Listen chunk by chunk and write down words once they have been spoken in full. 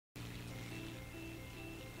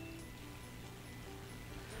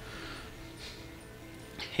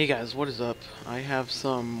Hey guys, what is up? I have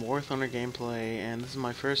some War Thunder gameplay, and this is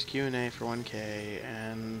my first Q&A for 1K,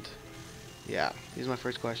 and yeah, here's my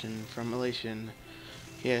first question from Elation.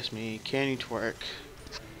 He asked me, can you twerk?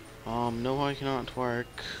 No, I cannot twerk.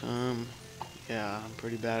 Yeah, I'm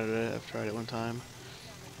pretty bad at it. I've tried it one time.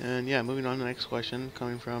 And yeah, moving on to the next question,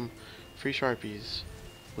 coming from Free Sharpies.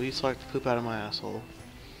 Will you select the poop out of my asshole?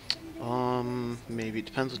 Maybe. It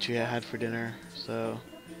depends what you had for dinner, so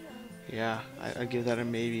yeah, I'd give that a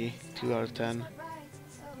maybe, 2 out of 10.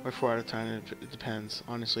 Or 4 out of 10, it depends.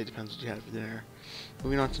 Honestly, it depends what you had for dinner.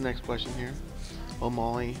 Moving on to the next question here. Oh,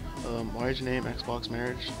 Molly, why is your name Xbox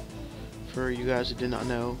Marriage? For you guys who did not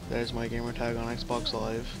know, that is my gamer tag on Xbox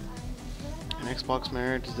Live. And Xbox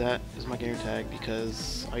Marriage, that is my gamer tag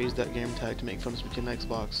because I used that gamer tag to make fun of some kid on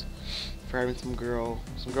Xbox for having some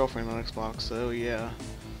girlfriend on Xbox. So yeah,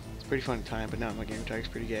 it's a pretty funny time, but now my gamer tag is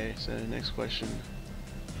pretty gay. So next question.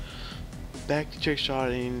 Back to trick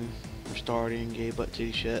shotting, or starting, gay butt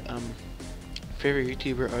titty shit. Favorite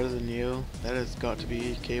YouTuber other than you? That has got to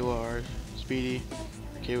be KYR Speedy,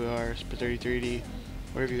 KYR Sp33D,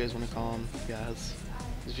 whatever you guys want to call him. Guys,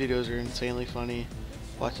 his videos are insanely funny.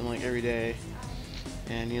 Watch them like every day,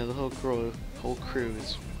 and you know the whole crew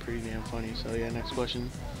is pretty damn funny. So yeah, next question.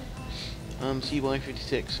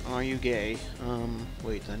 C-Boy56, are you gay?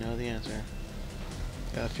 Wait, I know the answer.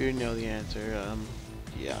 If you know the answer,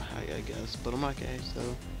 yeah, I guess, but I'm not gay. So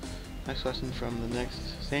next question from the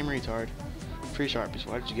next same retard. Free Sharpies,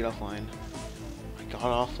 why did you get offline? I got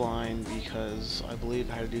offline because I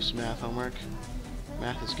believe I had to do some math homework.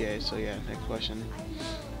 Math is gay, so yeah, next question.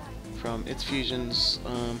 From It's Fusions,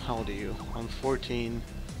 how old are you? I'm 14,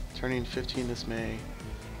 turning 15 this May.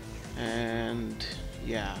 And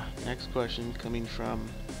yeah, next question coming from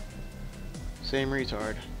same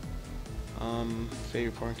retard.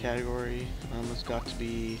 Favorite porn category? It's got to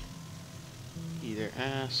be either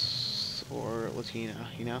ass or Latina,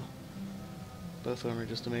 you know? Both of them are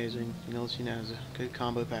just amazing. You know, Latina has a good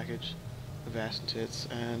combo package of ass and tits.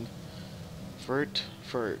 And Ferk.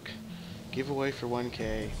 Giveaway for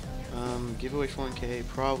 1K. Giveaway for 1K,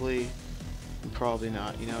 probably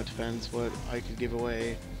not. You know, it depends what I could give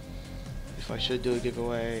away, if I should do a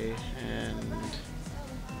giveaway, and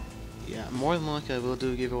yeah, more than likely I will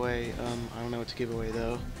do a giveaway. I don't know what to give away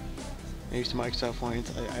though. Maybe some Microsoft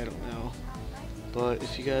points, I don't know. But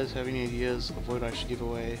if you guys have any ideas of what I should give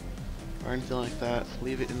away, or anything like that,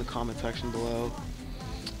 leave it in the comment section below.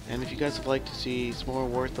 And if you guys would like to see some more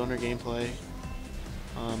War Thunder gameplay,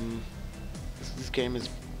 this game is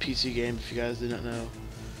a PC game if you guys did not know.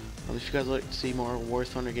 If you guys would like to see more War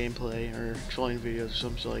Thunder gameplay or trolling videos or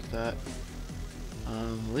something like that,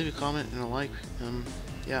 leave a comment and a like.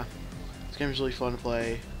 Yeah, this game is really fun to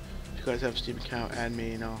play. If you guys have a Steam account, add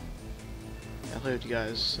me and I'll play with you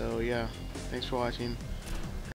guys. So yeah, thanks for watching.